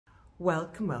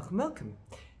Welcome, welcome, welcome.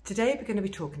 Today we're going to be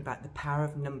talking about the power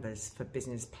of numbers for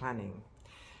business planning.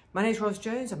 My name is Ros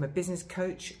Jones. I'm a business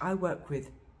coach. I work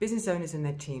with business owners and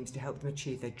their teams to help them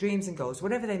achieve their dreams and goals,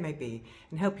 whatever they may be,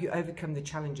 and help you overcome the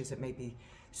challenges that may be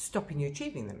stopping you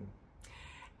achieving them.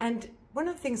 And one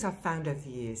of the things I've found over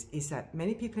the years is that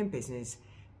many people in business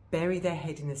bury their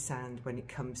head in the sand when it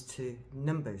comes to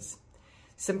numbers.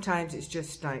 Sometimes it's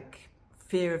just like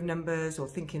fear of numbers or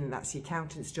thinking that's the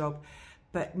accountant's job.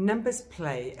 But numbers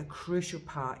play a crucial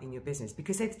part in your business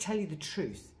because they tell you the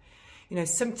truth. You know,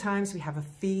 sometimes we have a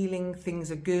feeling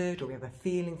things are good or we have a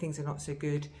feeling things are not so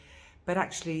good, but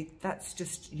actually that's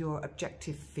just your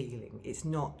objective feeling. It's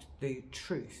not the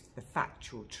truth, the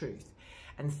factual truth.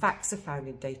 And facts are found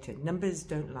in data. Numbers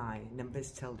don't lie,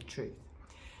 numbers tell the truth.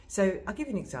 So I'll give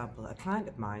you an example. A client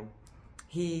of mine,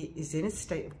 he is in a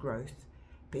state of growth,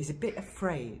 but he's a bit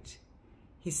afraid.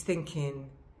 He's thinking,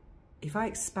 if I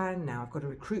expand now, I've got to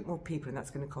recruit more people and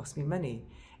that's going to cost me money.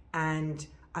 And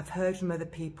I've heard from other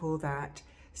people that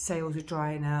sales are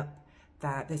drying up,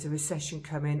 that there's a recession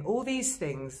coming, all these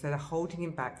things that are holding him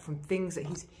back from things that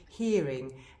he's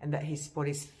hearing and that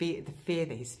the fear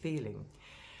that he's feeling.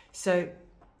 So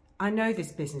I know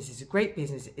this business is a great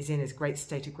business, is in a great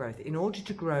state of growth. In order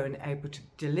to grow and able to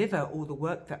deliver all the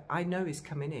work that I know is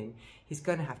coming in, he's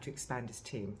going to have to expand his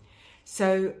team.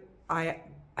 So I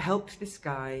helped this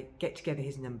guy get together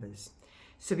his numbers.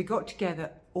 So we got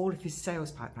together all of his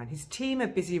sales pipeline. His team are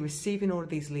busy receiving all of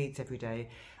these leads every day.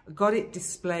 Got it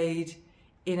displayed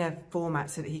in a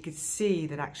format so that he could see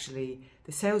that actually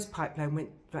the sales pipeline went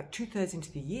like 2/3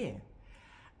 into the year.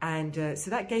 And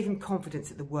so that gave him confidence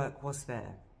that the work was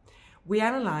there. We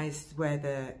analysed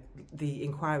where the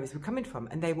inquiries were coming from,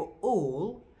 and they were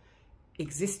all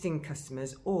existing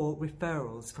customers or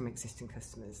referrals from existing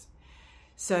customers.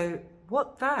 So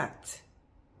what that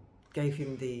gave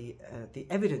him the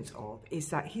evidence of is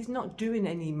that he's not doing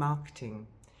any marketing.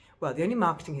 Well, the only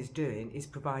marketing he's doing is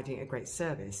providing a great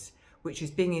service, which is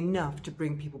being enough to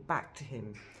bring people back to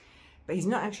him. But he's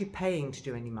not actually paying to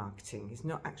do any marketing. He's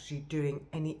not actually doing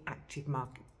any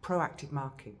proactive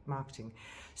marketing.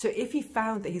 So if he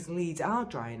found that his leads are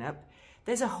drying up,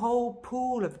 there's a whole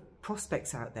pool of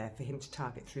prospects out there for him to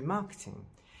target through marketing.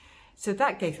 So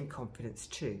that gave him confidence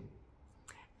too.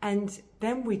 And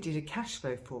then we did a cash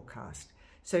flow forecast.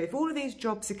 So if all of these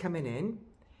jobs are coming in,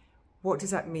 what does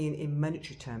that mean in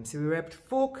monetary terms? So we were able to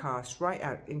forecast right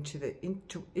out into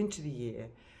the year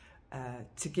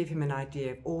to give him an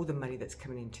idea of all the money that's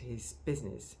coming into his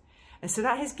business. And so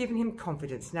that has given him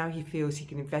confidence. Now he feels he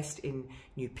can invest in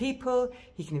new people,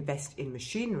 he can invest in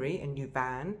machinery, a new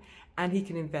van, and he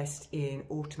can invest in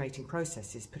automating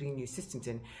processes, putting new systems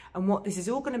in. And what this is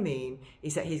all going to mean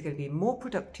is that he's going to be more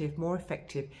productive, more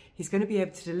effective. He's going to be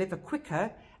able to deliver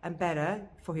quicker and better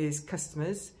for his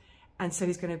customers. And so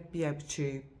he's going to be able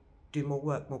to do more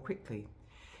work more quickly.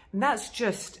 And that's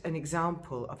just an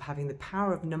example of having the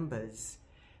power of numbers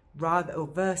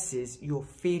versus your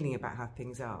feeling about how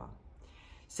things are.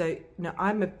 So now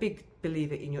I'm a big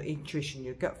believer in your intuition,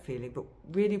 your gut feeling, but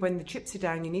really when the chips are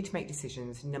down, you need to make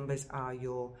decisions. Numbers are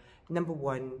your number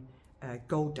one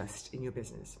gold dust in your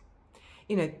business.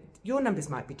 You know, your numbers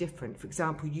might be different. For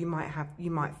example, you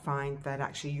might find that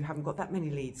actually you haven't got that many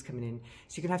leads coming in,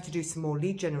 so you're gonna have to do some more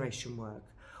lead generation work.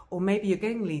 Or maybe you're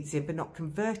getting leads in but not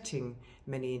converting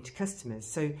many into customers.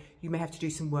 So you may have to do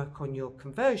some work on your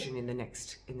conversion in the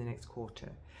next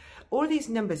quarter. All of these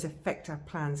numbers affect our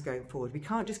plans going forward. We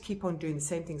can't just keep on doing the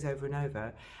same things over and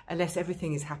over unless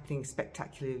everything is happening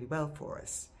spectacularly well for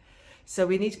us. So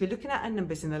we need to be looking at our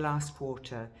numbers in the last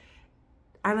quarter,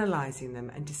 analysing them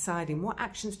and deciding what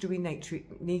actions do we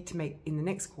need to make in the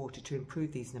next quarter to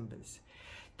improve these numbers.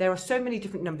 There are so many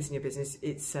different numbers in your business,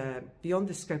 it's beyond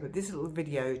the scope of this little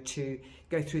video to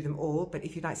go through them all, but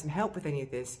if you'd like some help with any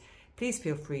of this, please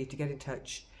feel free to get in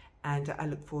touch, and I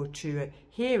look forward to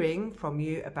hearing from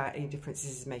you about any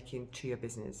differences it's making to your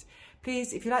business.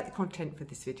 Please, if you like the content for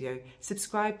this video,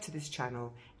 subscribe to this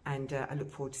channel, and I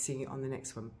look forward to seeing you on the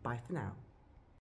next one. Bye for now.